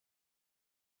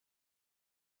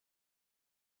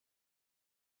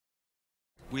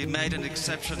We made an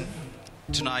exception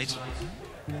tonight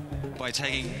by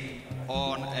taking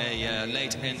on a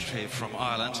late entry from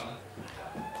Ireland.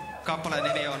 Kappaleen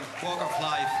nimi on Walk of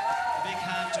Life. A big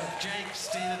hand to Jake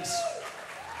Stevens.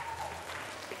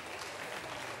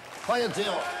 How you doing?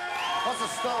 What's the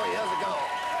story? How's it going?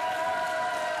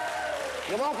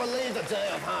 You won't believe the day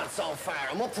I've had so far.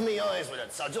 I'm up to my eyes with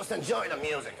it, so just enjoy the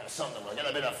music or something. We'll get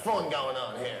a bit of fun going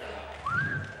on here.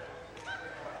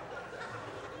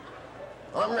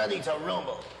 I'm ready to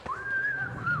rumble.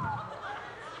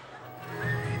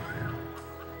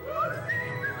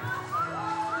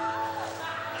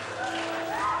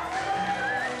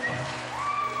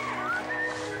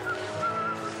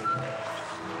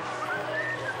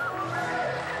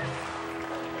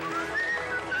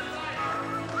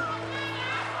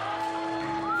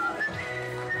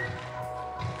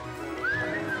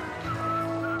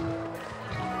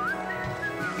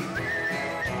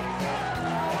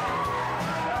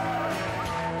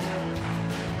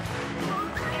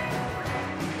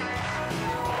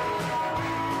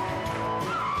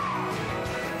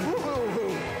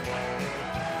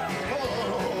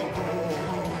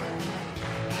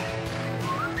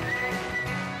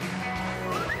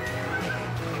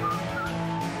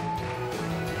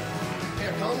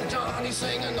 Johnny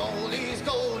singing oldies,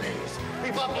 goldies,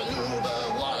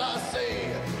 bebop-a-looba, what I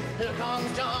say. Here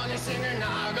comes Johnny singing,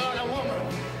 I got a woman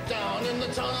down in the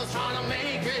tunnels trying to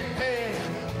make it pay.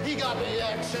 He got the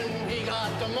action, he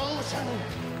got the motion.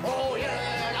 Oh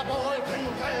yeah, that boy can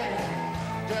play.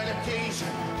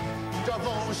 Dedication,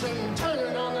 devotion,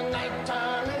 turning on the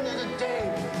nighttime into the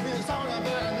day. It's all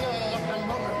about another looking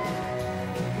woman.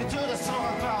 You do the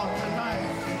song about the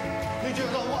night. You do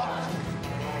the walk.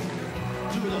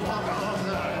 Do the walk of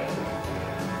life,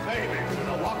 baby, do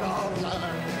the walk of life.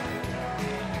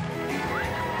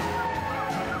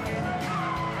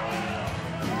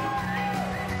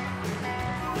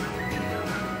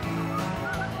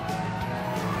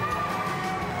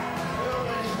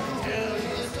 Tell you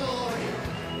the story,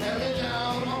 let me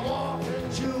down my walking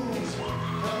shoes,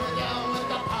 let me down with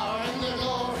the power and the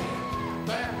glory,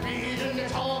 backbeat and the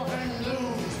talking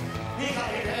blues. He got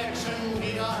the action, he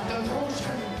got the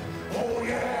motion. Oh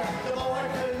yeah, the boy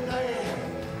can play.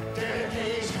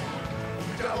 Dedication,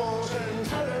 devotion,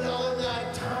 turning on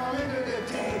that time into the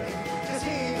day. Cause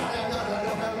he got another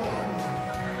looking woman.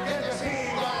 And cause he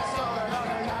got another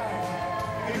looking night.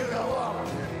 You the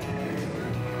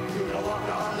walk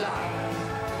of life.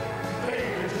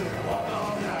 Baby, do the walk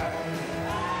of life.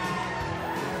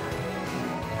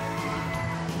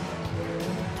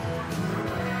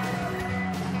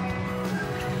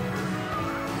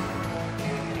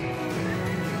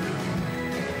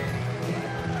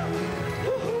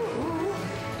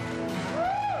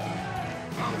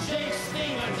 Jake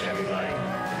Stevens, everybody.